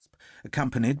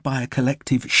accompanied by a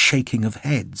collective shaking of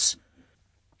heads.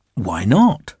 Why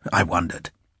not? I wondered.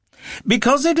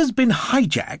 Because it has been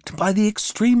hijacked by the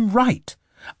extreme right,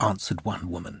 answered one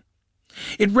woman.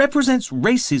 It represents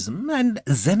racism and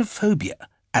xenophobia,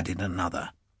 added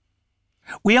another.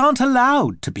 We aren't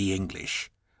allowed to be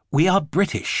English. We are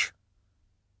British.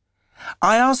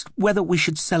 I asked whether we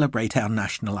should celebrate our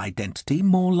national identity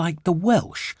more like the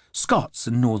Welsh, Scots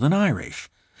and Northern Irish,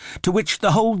 to which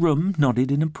the whole room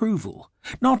nodded in approval,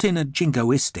 not in a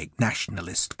jingoistic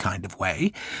nationalist kind of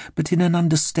way, but in an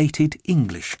understated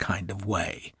English kind of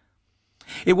way.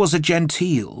 It was a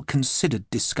genteel, considered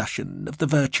discussion of the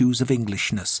virtues of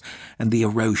Englishness and the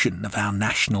erosion of our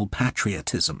national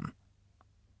patriotism.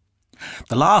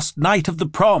 The last night of the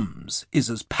proms is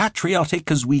as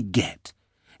patriotic as we get,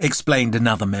 explained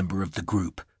another member of the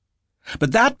group.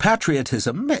 But that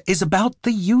patriotism is about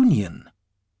the Union.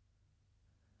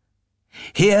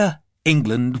 Here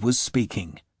England was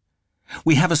speaking.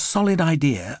 We have a solid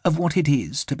idea of what it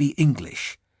is to be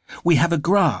English. We have a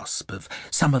grasp of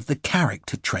some of the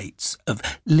character traits of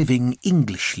living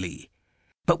Englishly,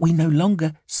 but we no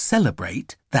longer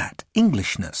celebrate that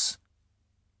Englishness.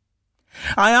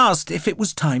 I asked if it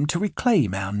was time to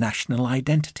reclaim our national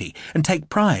identity and take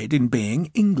pride in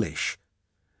being English.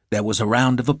 There was a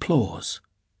round of applause.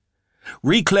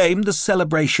 Reclaim the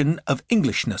celebration of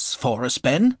Englishness for us,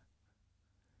 Ben.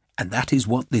 And that is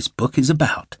what this book is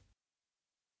about.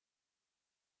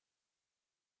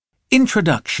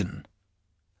 Introduction.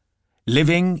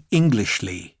 Living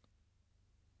Englishly.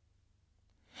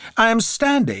 I am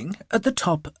standing at the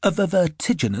top of a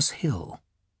vertiginous hill.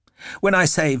 When I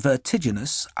say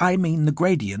vertiginous, I mean the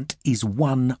gradient is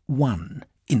 1-1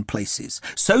 in places,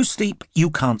 so steep you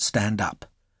can't stand up.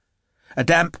 A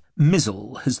damp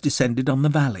mizzle has descended on the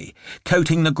valley,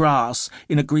 coating the grass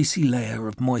in a greasy layer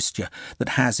of moisture that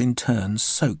has in turn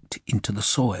soaked into the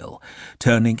soil,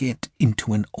 turning it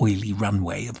into an oily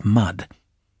runway of mud.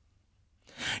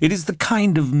 It is the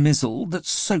kind of mizzle that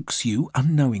soaks you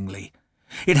unknowingly.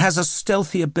 It has a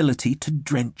stealthy ability to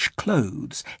drench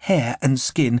clothes, hair and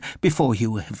skin before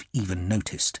you have even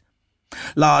noticed.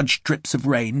 Large drips of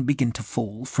rain begin to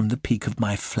fall from the peak of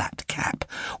my flat cap,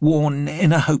 worn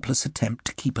in a hopeless attempt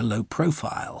to keep a low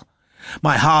profile.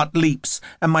 My heart leaps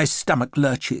and my stomach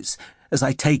lurches as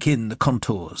I take in the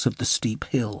contours of the steep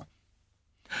hill.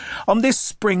 On this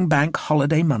spring bank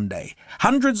holiday Monday,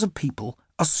 hundreds of people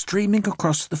are streaming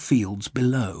across the fields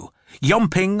below,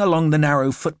 yomping along the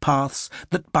narrow footpaths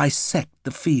that bisect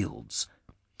the fields.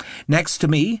 Next to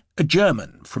me, a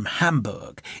German from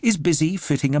Hamburg is busy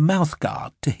fitting a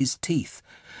mouthguard to his teeth,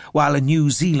 while a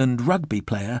New Zealand rugby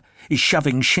player is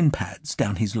shoving shin pads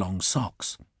down his long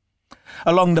socks.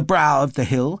 Along the brow of the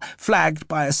hill, flagged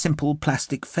by a simple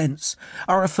plastic fence,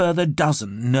 are a further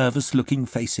dozen nervous-looking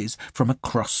faces from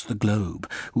across the globe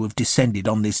who have descended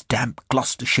on this damp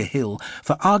Gloucestershire hill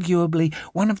for arguably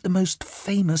one of the most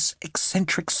famous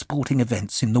eccentric sporting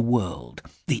events in the world,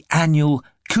 the annual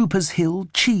Cooper's Hill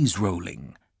cheese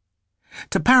rolling.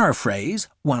 To paraphrase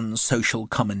one social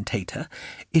commentator,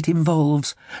 it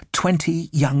involves 20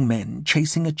 young men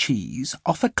chasing a cheese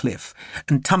off a cliff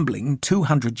and tumbling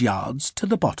 200 yards to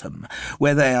the bottom,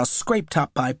 where they are scraped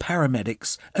up by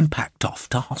paramedics and packed off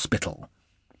to hospital.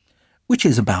 Which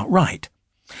is about right.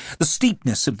 The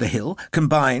steepness of the hill,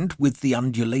 combined with the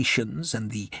undulations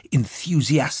and the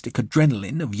enthusiastic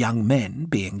adrenaline of young men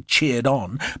being cheered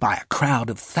on by a crowd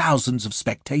of thousands of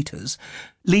spectators,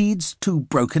 leads to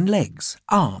broken legs,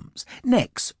 arms,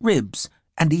 necks, ribs,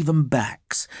 and even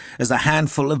backs, as a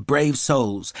handful of brave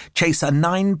souls chase a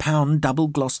 9-pound double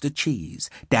Gloucester cheese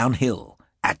downhill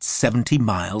at 70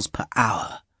 miles per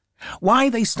hour. Why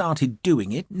they started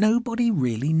doing it, nobody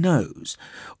really knows,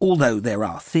 although there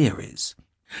are theories.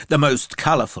 The most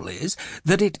colourful is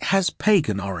that it has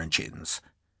pagan origins.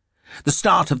 The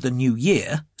start of the new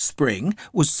year, spring,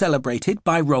 was celebrated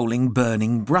by rolling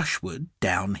burning brushwood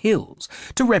down hills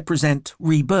to represent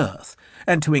rebirth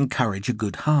and to encourage a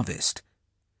good harvest.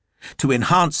 To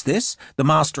enhance this, the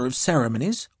master of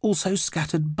ceremonies also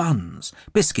scattered buns,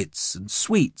 biscuits and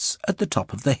sweets at the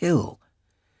top of the hill.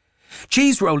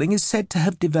 Cheese rolling is said to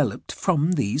have developed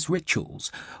from these rituals,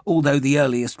 although the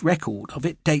earliest record of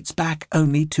it dates back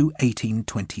only to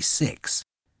 1826.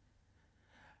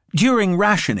 During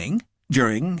rationing,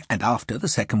 during and after the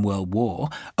Second World War,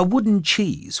 a wooden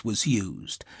cheese was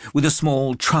used, with a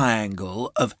small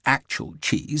triangle of actual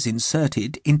cheese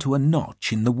inserted into a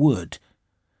notch in the wood.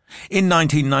 In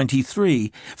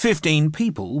 1993, 15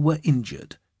 people were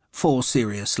injured, 4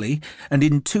 seriously, and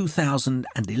in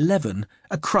 2011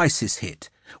 a crisis hit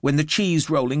when the cheese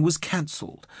rolling was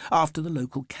cancelled after the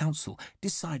local council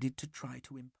decided to try to